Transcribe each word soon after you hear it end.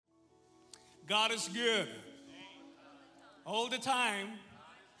God is good. All the time.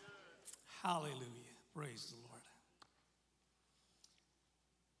 Hallelujah. Praise the Lord.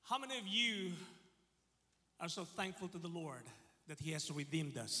 How many of you are so thankful to the Lord that He has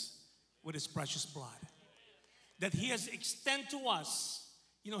redeemed us with His precious blood? That He has extended to us,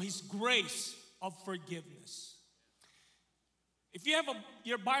 His grace of forgiveness. If you have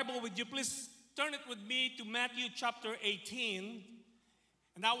your Bible with you, please turn it with me to Matthew chapter 18.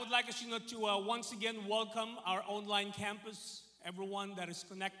 And I would like us, to once again welcome our online campus, everyone that is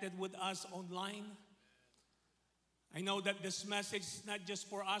connected with us online. I know that this message is not just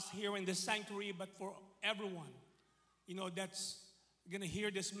for us here in the sanctuary, but for everyone, that's going to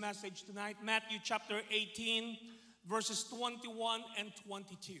hear this message tonight. Matthew chapter 18, verses 21 and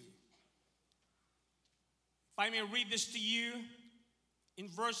 22. If I may read this to you, in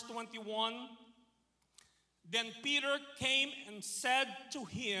verse 21, then Peter came and said to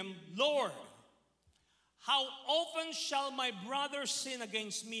him, Lord, how often shall my brother sin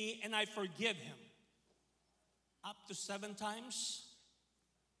against me and I forgive him? Up to 7 times?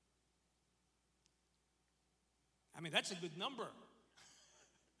 I mean, that's a good number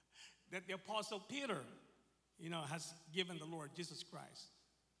that the Apostle Peter, has given the Lord Jesus Christ.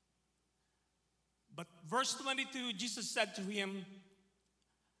 But verse 22, Jesus said to him,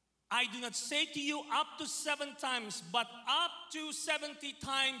 I do not say to you up to 7 times, but up to 70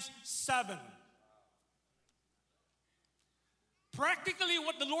 times 7. Practically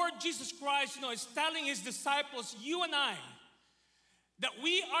what the Lord Jesus Christ, is telling His disciples, you and I, that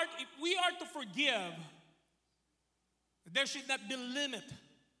if we are to forgive, there should not be a limit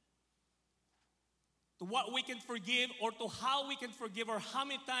to what we can forgive or to how we can forgive or how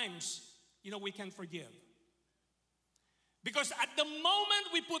many times, we can forgive. Because at the moment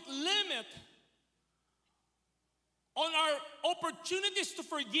we put limit on our opportunities to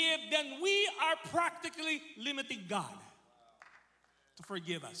forgive, then we are practically limiting God to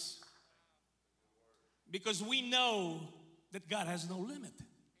forgive us. Because we know that God has no limit.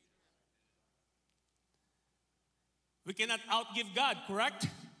 We cannot outgive God, correct?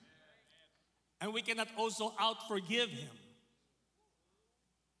 And we cannot also outforgive Him.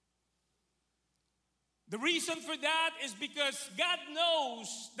 The reason for that is because God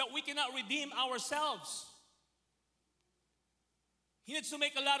knows that we cannot redeem ourselves. He needs to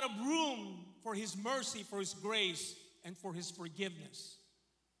make a lot of room for His mercy, for His grace, and for His forgiveness.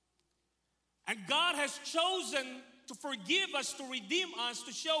 And God has chosen to forgive us, to redeem us,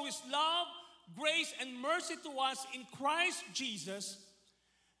 to show His love, grace, and mercy to us in Christ Jesus,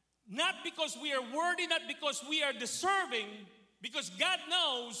 not because we are worthy, not because we are deserving, because God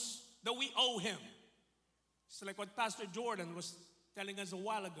knows that we owe Him. It's like what Pastor Jordan was telling us a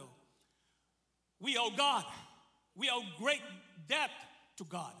while ago. We owe God. We owe great debt to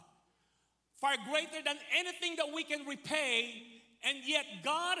God. Far greater than anything that we can repay, and yet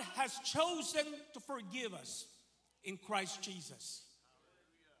God has chosen to forgive us in Christ Jesus.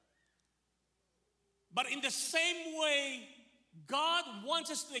 But in the same way, God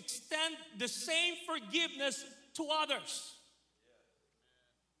wants us to extend the same forgiveness to others.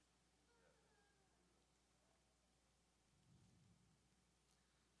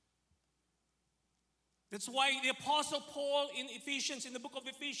 That's why the Apostle Paul in the book of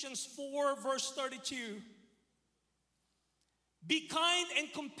Ephesians 4, verse 32, be kind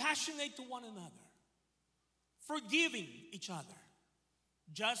and compassionate to one another, forgiving each other,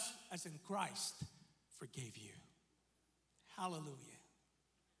 just as in Christ forgave you. Hallelujah.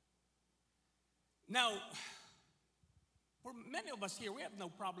 Now, for many of us here, we have no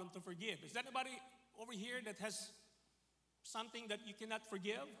problem to forgive. Is there anybody over here that has something that you cannot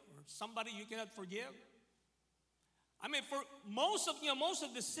forgive, or somebody you cannot forgive? I mean, for most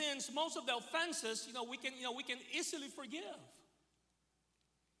of the sins, most of the offenses, we can easily forgive.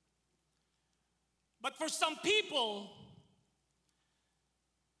 But for some people,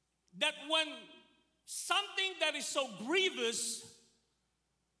 that when something that is so grievous,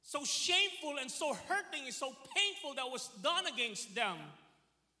 so shameful, and so hurting, and so painful that was done against them,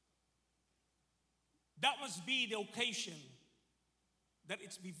 that must be the occasion that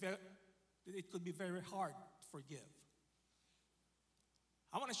it could be very hard to forgive.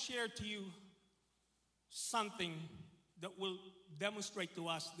 I want to share to you something that will demonstrate to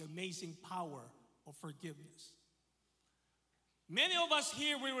us the amazing power of forgiveness. Many of us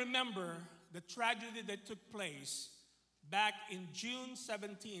here, we remember the tragedy that took place back in June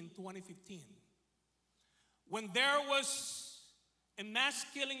 17, 2015, when there was a mass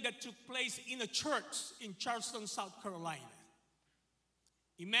killing that took place in a church in Charleston, South Carolina.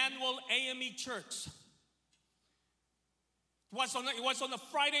 Emmanuel AME Church. It was on a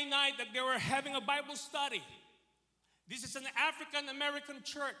Friday night that they were having a Bible study. This is an African American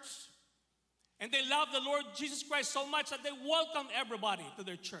church. And they love the Lord Jesus Christ so much that they welcome everybody to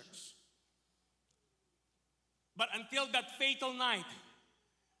their church. But until that fatal night,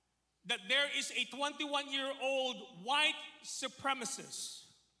 that there is a 21-year-old white supremacist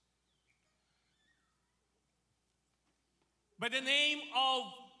by the name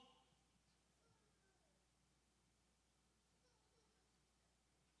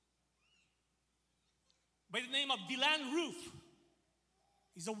of Dylann Roof.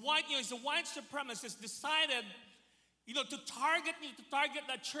 He's a white supremacist, decided, to target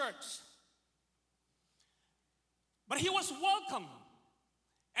that church. But he was welcomed,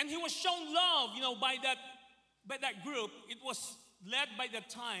 and he was shown love, by that group. It was led by the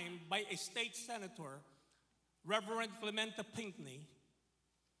time by a state senator, Reverend Clementa Pinckney,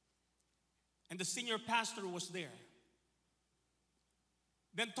 and the senior pastor was there.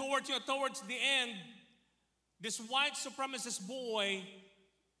 Then towards the end, this white supremacist boy,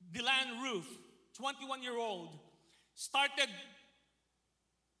 Dylann Roof, 21-year-old, started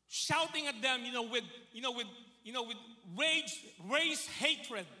shouting at them, with race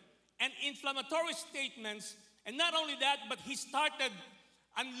hatred and inflammatory statements. And not only that, but he started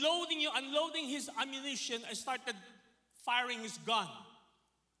unloading his ammunition and started firing his gun,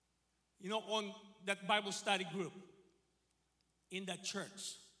 on that Bible study group in that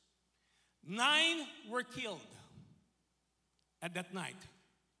church. 9 were killed at that night.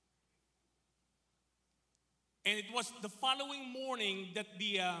 And it was the following morning that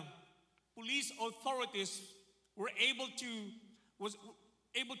the police authorities were able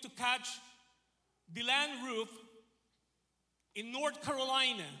to catch Dylann Roof in North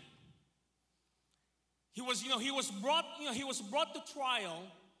Carolina. He was brought to trial.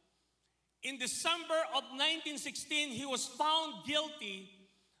 In December of 1916, he was found guilty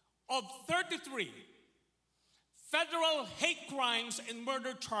of 33 federal hate crimes and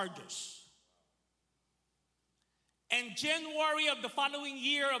murder charges. And January of the following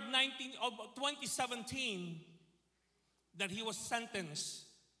year of 2017, that he was sentenced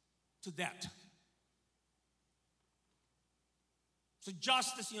to death. So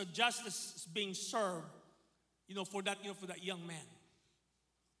justice is being served, for that young man.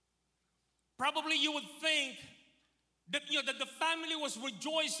 Probably you would think that that the family was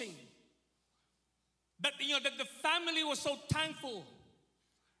rejoicing, that that the family was so thankful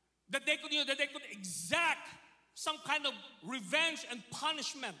that they could exact some kind of revenge and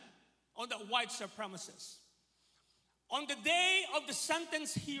punishment on the white supremacists. On the day of the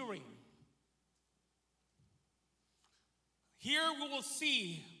sentence hearing, here we will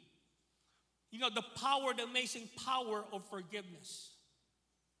see, the amazing power of forgiveness.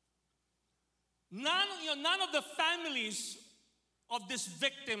 None of the families of these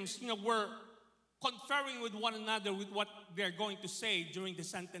victims, were conferring with one another with what they're going to say during the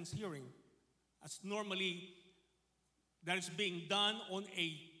sentence hearing, as normally that is being done on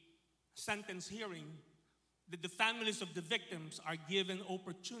a sentence hearing, that the families of the victims are given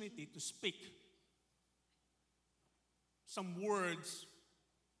opportunity to speak some words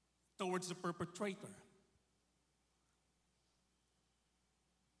towards the perpetrator.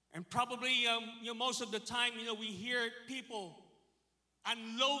 And probably, most of the time, we hear people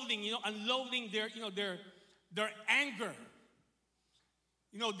unloading their anger,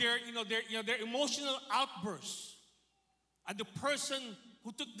 their emotional outbursts at the person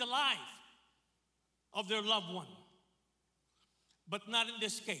who took the life of their loved one. But not in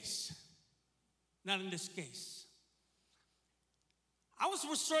this case. Not in this case. I was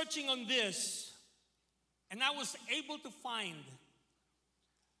researching on this, and I was able to find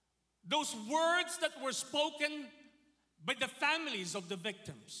those words that were spoken by the families of the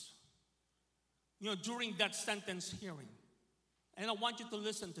victims, during that sentence hearing. And I want you to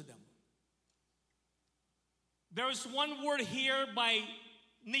listen to them. There is one word here by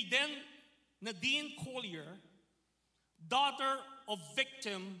Nadine Collier, daughter of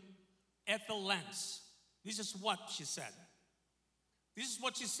victim Ethel Lance. This is what she said. This is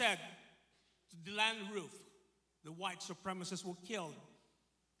what she said to Dylann Roof, the white supremacist who killed,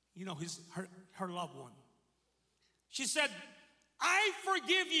 her loved one. She said, "I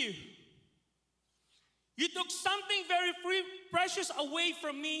forgive you. You took something very precious away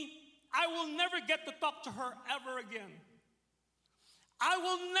from me. I will never get to talk to her ever again. I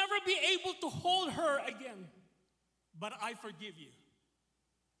will never be able to hold her again. But I forgive you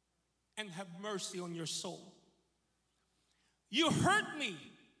and have mercy on your soul. You hurt me.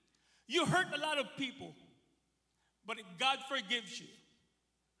 You hurt a lot of people. But if God forgives you,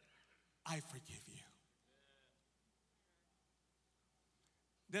 I forgive you."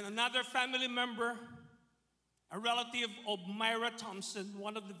 Then another family member, a relative of Myra Thompson,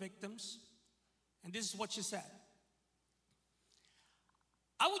 one of the victims, and this is what she said.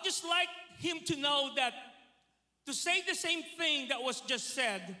 I would just like him to know that to say the same thing that was just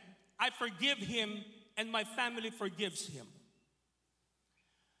said, I forgive him and my family forgives him.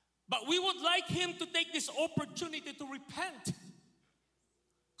 But we would like him to take this opportunity to repent,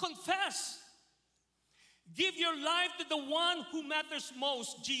 confess, give your life to the one who matters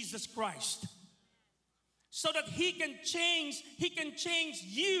most, Jesus Christ, so that he can change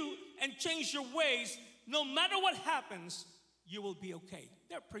you and change your ways. No matter what happens, you will be okay.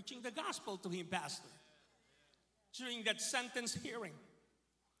 They're preaching the gospel to him, Pastor, during that sentence hearing,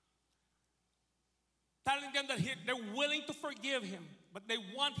 telling them that they're willing to forgive him, but they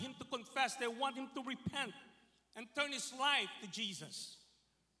want him to confess, they want him to repent and turn his life to Jesus.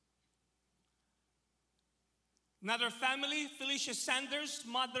 Another family, Felicia Sanders,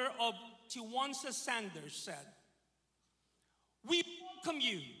 mother of Tiwansa Sanders, said, we welcome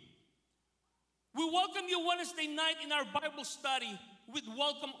you. We welcome you Wednesday night in our Bible study with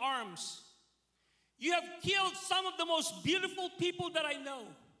welcome arms. You have killed some of the most beautiful people that I know.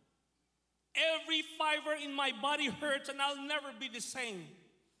 Every fiber in my body hurts and I'll never be the same.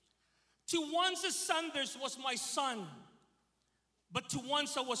 Tiwansa Sanders was my son, but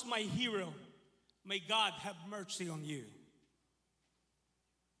Tiwansa was my hero. May God have mercy on you.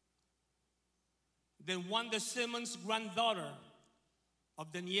 Then Wanda Simmons, granddaughter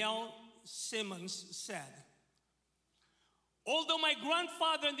of Danielle Simmons, said, although my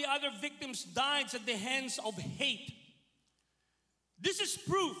grandfather and the other victims died at the hands of hate, this is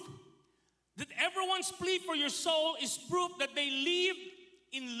proof that everyone's plea for your soul is proof that they lived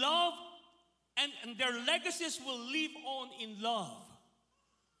in love and their legacies will live on in love.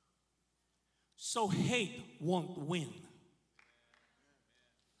 So hate won't win.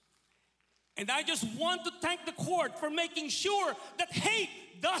 And I just want to thank the court for making sure that hate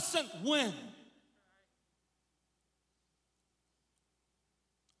doesn't win.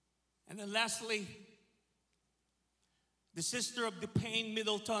 And then lastly, the sister of DePayne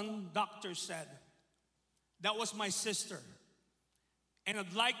Middleton doctor said, that was my sister. And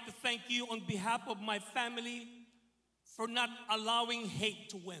I'd like to thank you on behalf of my family for not allowing hate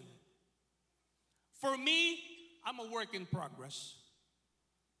to win. For me, I'm a work in progress.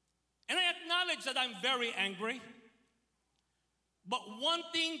 And I acknowledge that I'm very angry. But one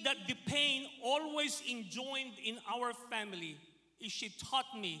thing that DePayne always enjoined in our family is she taught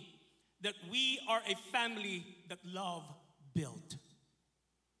me that we are a family that love built.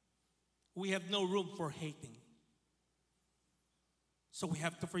 We have no room for hating. So we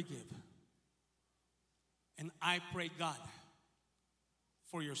have to forgive. And I pray God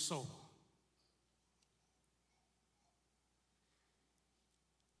for your soul.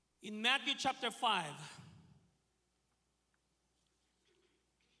 In Matthew chapter 5,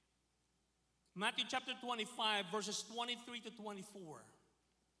 Matthew chapter 25, verses 23 to 24,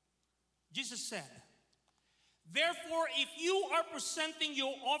 Jesus said, therefore, if you are presenting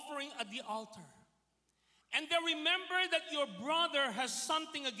your offering at the altar, and then remember that your brother has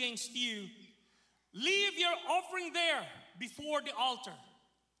something against you, leave your offering there before the altar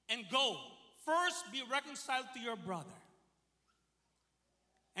and go. First be reconciled to your brother,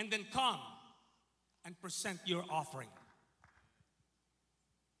 and then come and present your offering.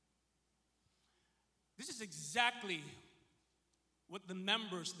 This is exactly what the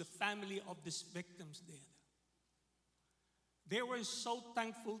members, the family of these victims did. They were so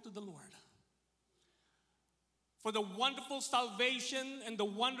thankful to the Lord for the wonderful salvation and the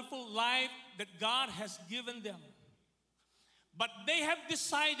wonderful life that God has given them. But they have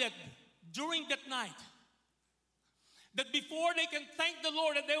decided during that night that before they can thank the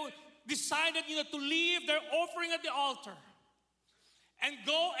Lord, that they decided to leave their offering at the altar and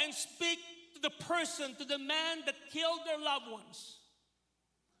go and speak to the person, to the man that killed their loved ones,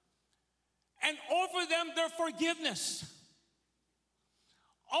 and offer them their forgiveness,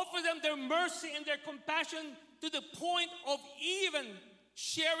 offer them their mercy and their compassion to the point of even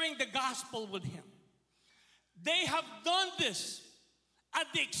sharing the gospel with him. They have done this at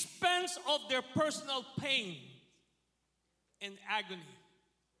the expense of their personal pain and agony.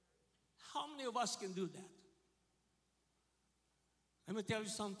 How many of us can do that? Let me tell you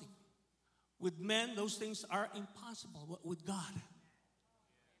something. With men, those things are impossible, but with God,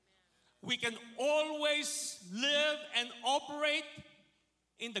 we can always live and operate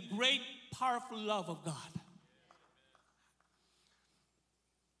in the great, powerful love of God.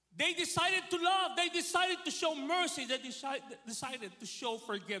 They decided to love. They decided to show mercy. They decided to show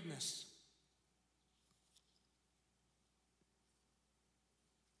forgiveness.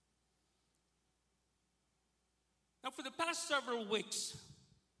 Now, for the past several weeks,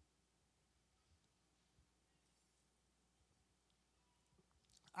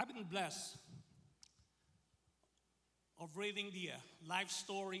 I've been blessed of reading the life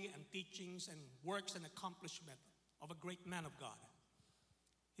story and teachings and works and accomplishment of a great man of God.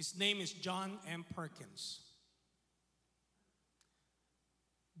 His name is John M. Perkins.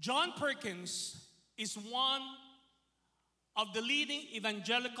 John Perkins is one of the leading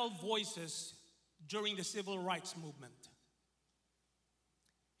evangelical voices during the civil rights movement.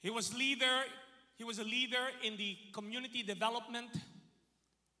 He was a leader in the community development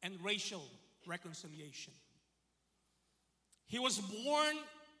and racial reconciliation. He was born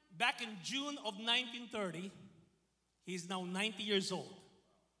back in June of 1930. He is now 90 years old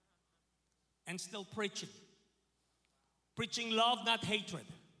and still preaching. Preaching love, not hatred.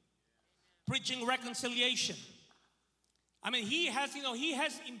 Preaching reconciliation. I mean, he has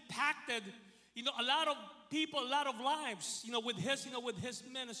impacted, a lot of people, a lot of lives, with his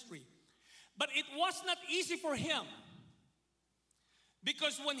ministry. But it was not easy for him.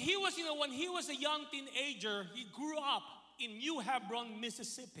 Because when he was a young teenager, he grew up in New Hebron,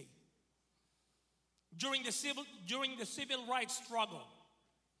 Mississippi, during the civil rights struggle.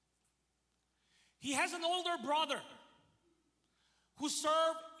 He has an older brother who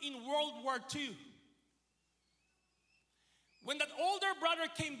served in World War II. When that older brother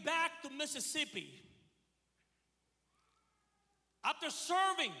came back to Mississippi, after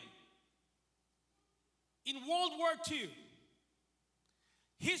serving in World War II,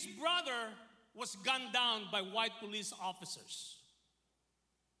 his brother was gunned down by white police officers.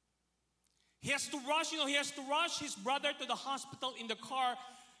 He has to rush his brother to the hospital in the car.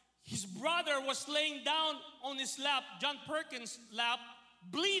 His brother was laying down on his lap, John Perkins' lap,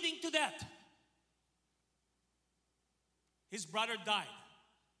 bleeding to death. His brother died,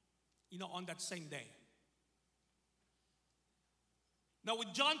 on that same day. Now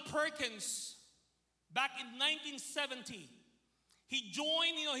with John Perkins, back in 1970, he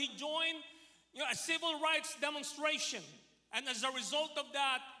joined a civil rights demonstration. And as a result of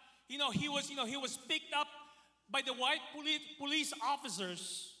that, he was picked up by the white police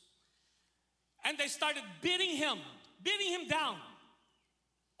officers. And they started beating him down,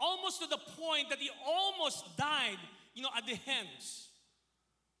 almost to the point that he almost died, at the hands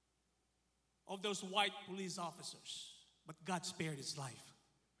of those white police officers. But God spared his life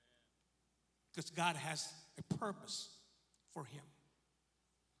because God has a purpose for him.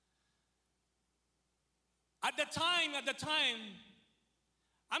 At the time,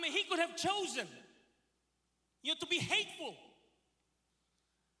 he could have chosen, to be hateful,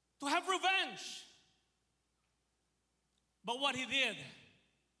 to have revenge. But what he did,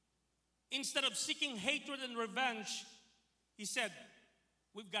 instead of seeking hatred and revenge, he said,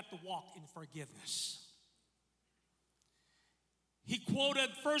 we've got to walk in forgiveness. He quoted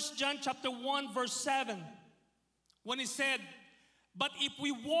 1 John chapter 1, verse 7, when he said, but if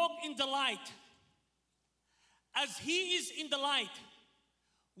we walk in the light, as he is in the light,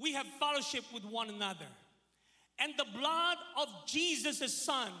 we have fellowship with one another. And the blood of Jesus, his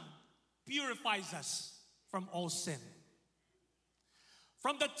Son, purifies us from all sin.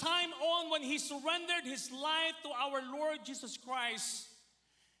 From the time on when he surrendered his life to our Lord Jesus Christ,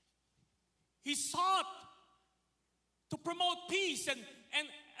 he sought to promote peace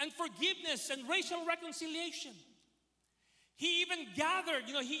and forgiveness and racial reconciliation. He even gathered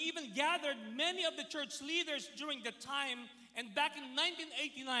many of the church leaders during the time, and back in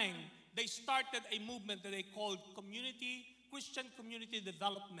 1989, they started a movement that they called Christian Community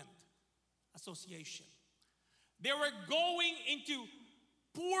Development Association. They were going into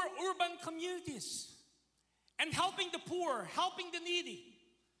poor urban communities and helping the poor, helping the needy,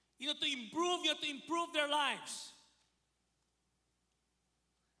 to improve their lives.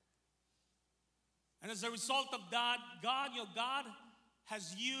 And as a result of that, God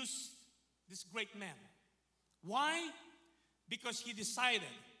has used this great man. Why? Because he decided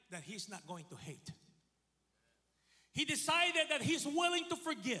that he's not going to hate. He decided that he's willing to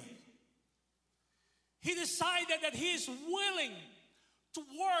forgive. He decided that he is willing to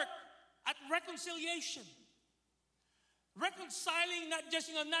work at reconciliation. Reconciling not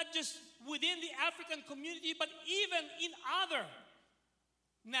just within the African community, but even in other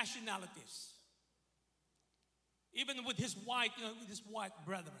nationalities. Even with his white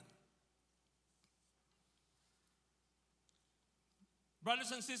brethren.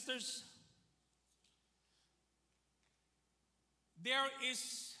 Brothers and sisters, there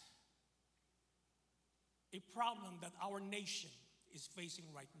is a problem that our nation is facing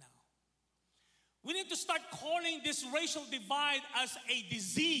right now. We need to start calling this racial divide as a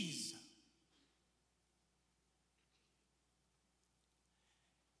disease.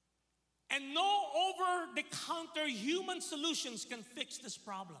 And no over-the-counter human solutions can fix this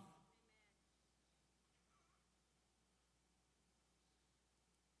problem.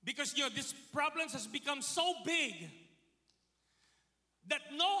 Because this problem has become so big that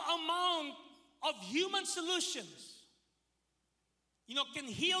no amount of human solutions, can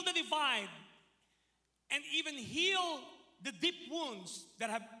heal the divide and even heal the deep wounds that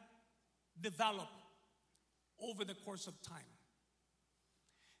have developed over the course of time.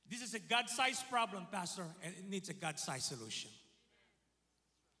 This is a God-sized problem, Pastor, and it needs a God-sized solution.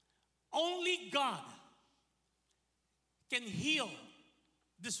 Only God can heal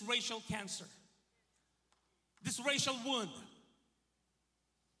this racial cancer, this racial wound.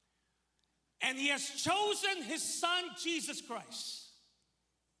 And He has chosen His Son, Jesus Christ,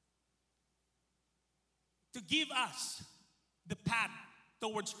 to give us the path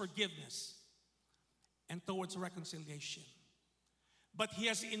towards forgiveness and towards reconciliation. But He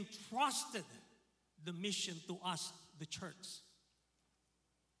has entrusted the mission to us, the church.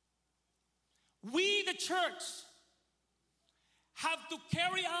 We, the church, have to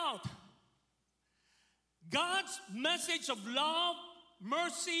carry out God's message of love,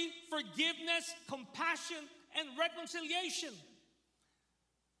 mercy, forgiveness, compassion, and reconciliation.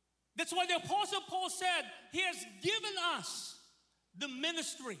 That's why the Apostle Paul said he has given us the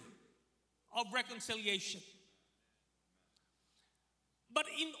ministry of reconciliation. But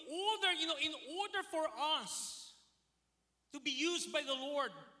in order for us to be used by the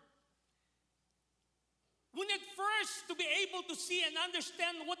Lord, we need first to be able to see and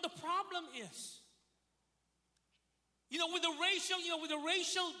understand what the problem is. With the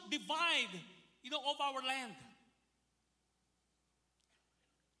racial divide, of our land.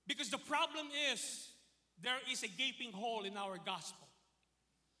 Because the problem is, there is a gaping hole in our gospel.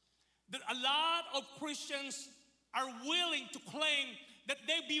 That a lot of Christians are willing to claim that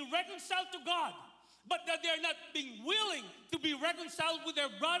they be reconciled to God, but that they're not being willing to be reconciled with their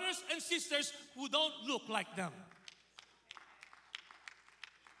brothers and sisters who don't look like them.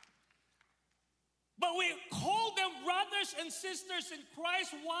 But we call them brothers and sisters in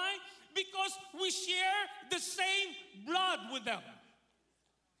Christ. Why? Because we share the same blood with them.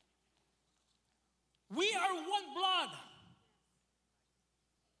 We are one blood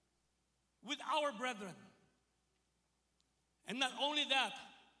with our brethren. And not only that,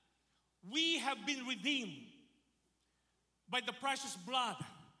 we have been redeemed by the precious blood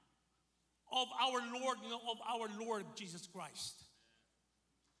of our Lord Jesus Christ.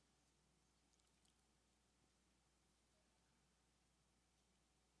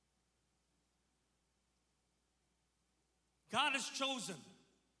 God has chosen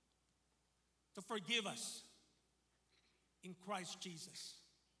to forgive us in Christ Jesus.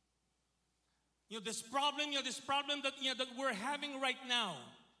 This problem that we're having right now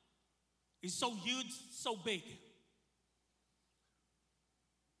is so huge, so big.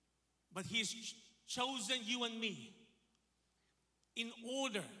 But He's chosen you and me in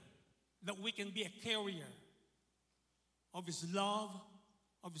order that we can be a carrier of His love,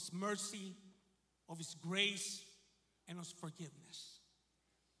 of His mercy, of His grace, and of His forgiveness.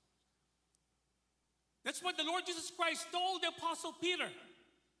 That's what the Lord Jesus Christ told the Apostle Peter.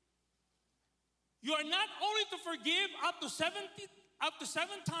 You are not only to forgive up to 7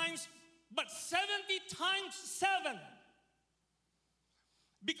 times, but 70 times 7.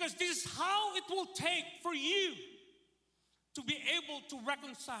 Because this is how it will take for you to be able to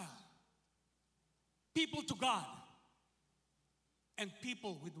reconcile people to God and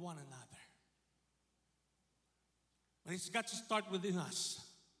people with one another. But it's got to start within us.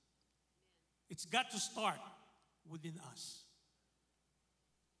 It's got to start within us.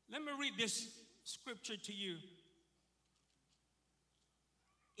 Let me read this scripture to you.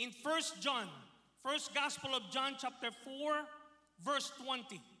 In 1 John, First Gospel of John, chapter 4, verse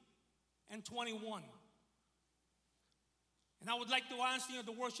 20 and 21. And I would like to ask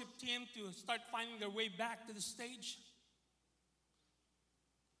the worship team to start finding their way back to the stage.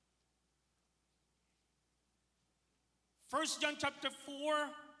 1 John chapter 4,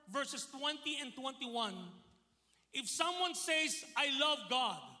 verses 20 and 21. If someone says, I love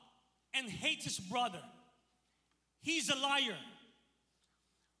God, and hates his brother, he's a liar.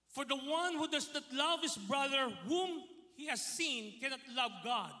 For the one who does not love his brother whom he has seen cannot love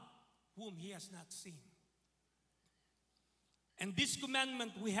God whom he has not seen. And this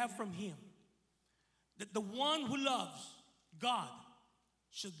commandment we have from Him, that the one who loves God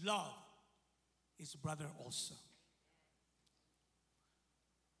should love his brother also.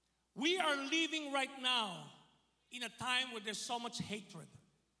 We are living right now in a time where there's so much hatred,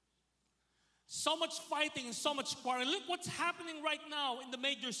 So much fighting and so much quarreling. Look what's happening right now in the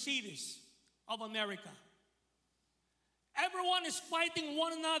major cities of America. Everyone is fighting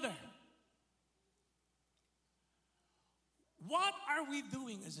one another. What are we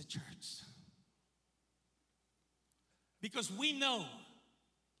doing as a church? Because we know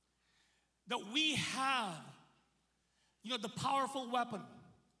that we have, the powerful weapon.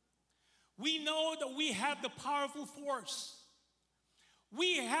 We know that we have the powerful force.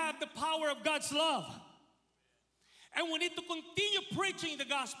 We have the power of God's love. And we need to continue preaching the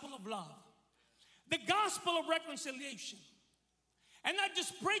gospel of love, the gospel of reconciliation. And not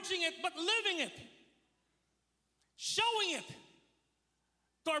just preaching it, but living it, showing it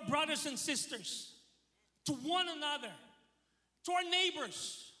to our brothers and sisters, to one another, to our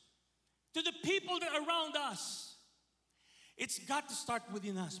neighbors, to the people that are around us. It's got to start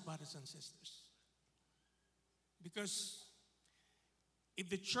within us, brothers and sisters. Because if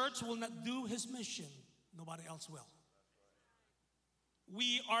the church will not do his mission, nobody else will.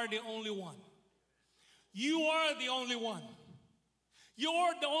 We are the only one. You are the only one.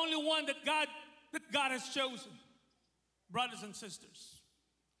 You're the only one that God has chosen, brothers and sisters.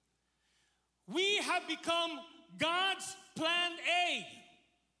 We have become God's plan A.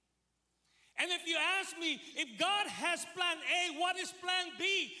 And if you ask me, if God has plan A, what is plan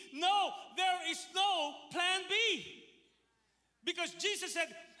B? No, there is no plan B. Because Jesus said,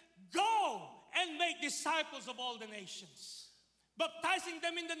 go and make disciples of all the nations, baptizing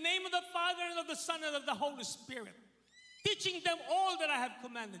them in the name of the Father and of the Son and of the Holy Spirit, teaching them all that I have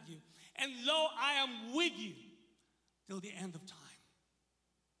commanded you. And lo, I am with you till the end of time.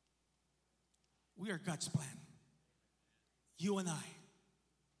 We are God's plan. You and I.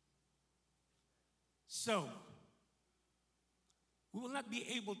 So, we will not be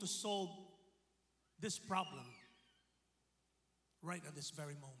able to solve this problem right at this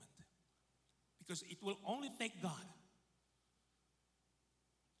very moment. Because it will only take God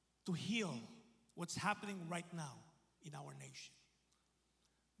to heal what's happening right now in our nation.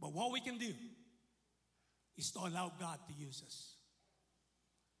 But what we can do is to allow God to use us.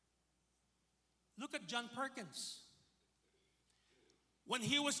 Look at John Perkins. When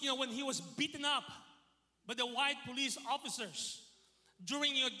he was beaten up by the white police officers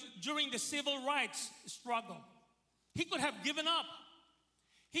during the civil rights struggle, he could have given up.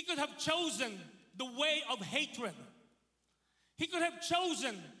 He could have chosen the way of hatred. He could have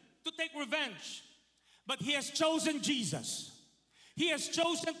chosen to take revenge. But he has chosen Jesus. He has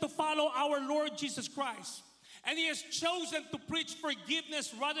chosen to follow our Lord Jesus Christ. And he has chosen to preach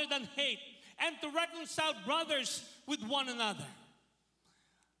forgiveness rather than hate, and to reconcile brothers with one another.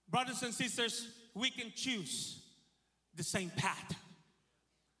 Brothers and sisters, we can choose the same path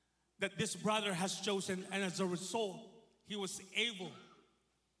that this brother has chosen, and as a result, he was able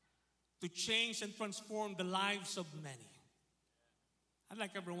to change and transform the lives of many. I'd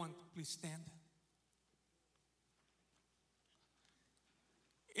like everyone to please stand.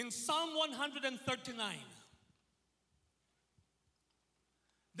 In Psalm 139,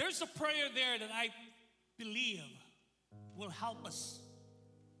 there's a prayer there that I believe will help us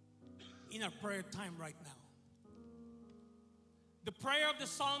in our prayer time right now. The prayer of the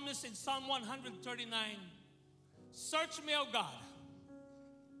psalmist in Psalm 139, search me, O God,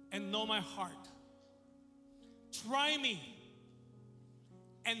 and know my heart. Try me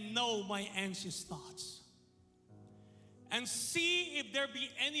and know my anxious thoughts. And see if there be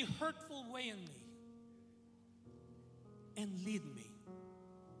any hurtful way in me. And lead me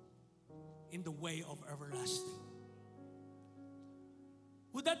in the way of everlasting.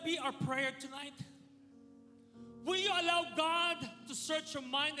 Would that be our prayer tonight? Will you allow God to search your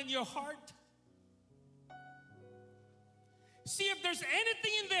mind and your heart? See if there's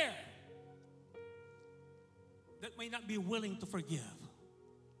anything in there that may not be willing to forgive,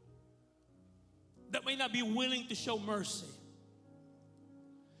 that may not be willing to show mercy,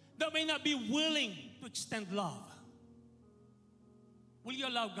 that may not be willing to extend love. Will you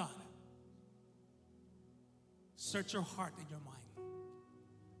allow God search your heart and your mind?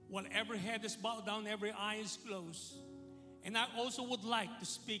 While every head is bowed down, every eye is closed. And I also would like to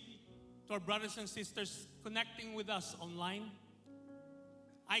speak to our brothers and sisters connecting with us online.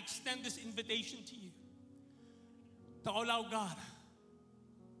 I extend this invitation to you to allow God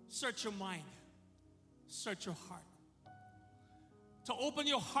search your mind, search your heart, to open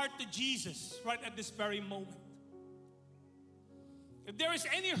your heart to Jesus right at this very moment. If there is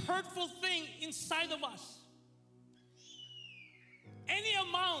any hurtful thing inside of us, any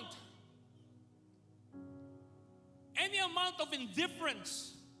amount of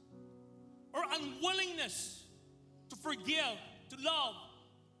indifference or unwillingness to forgive, to love,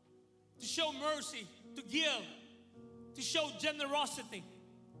 to show mercy, to give, to show generosity.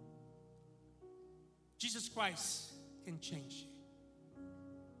 Jesus Christ can change you.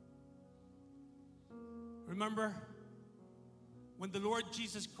 Remember, when the Lord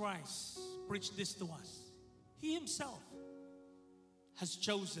Jesus Christ preached this to us, He Himself has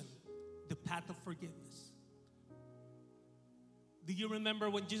chosen the path of forgiveness. Do you remember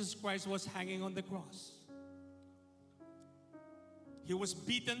when Jesus Christ was hanging on the cross? He was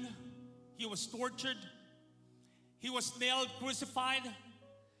beaten, He was tortured, He was nailed, crucified.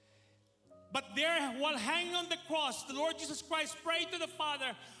 But there, while hanging on the cross, the Lord Jesus Christ prayed to the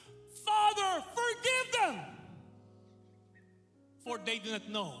Father, Father, forgive them, for they do not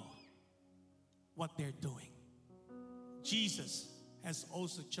know what they're doing. Jesus has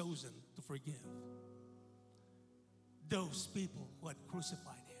also chosen to forgive those people who had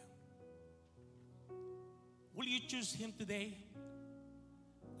crucified Him. Will you choose Him today?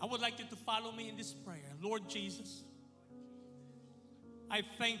 I would like you to follow me in this prayer. Lord Jesus, I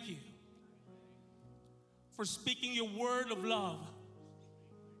thank You for speaking Your word of love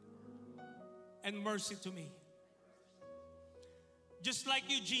and mercy to me. Just like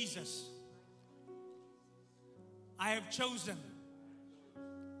You, Jesus, I have chosen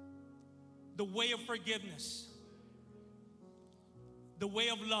the way of forgiveness, the way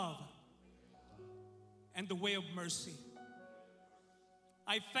of love, and the way of mercy.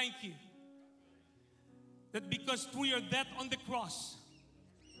 I thank You that because through Your death on the cross,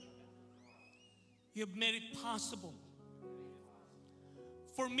 You have made it possible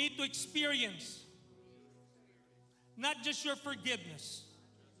for me to experience not just Your forgiveness,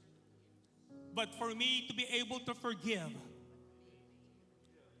 but for me to be able to forgive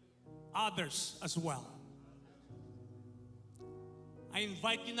others as well. I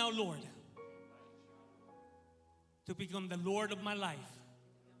invite You now, Lord, to become the Lord of my life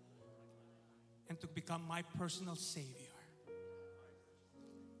and to become my personal Savior.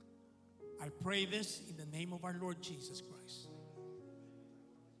 I pray this in the name of our Lord Jesus Christ.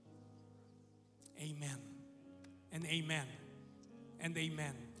 Amen and amen and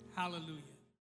amen. Hallelujah.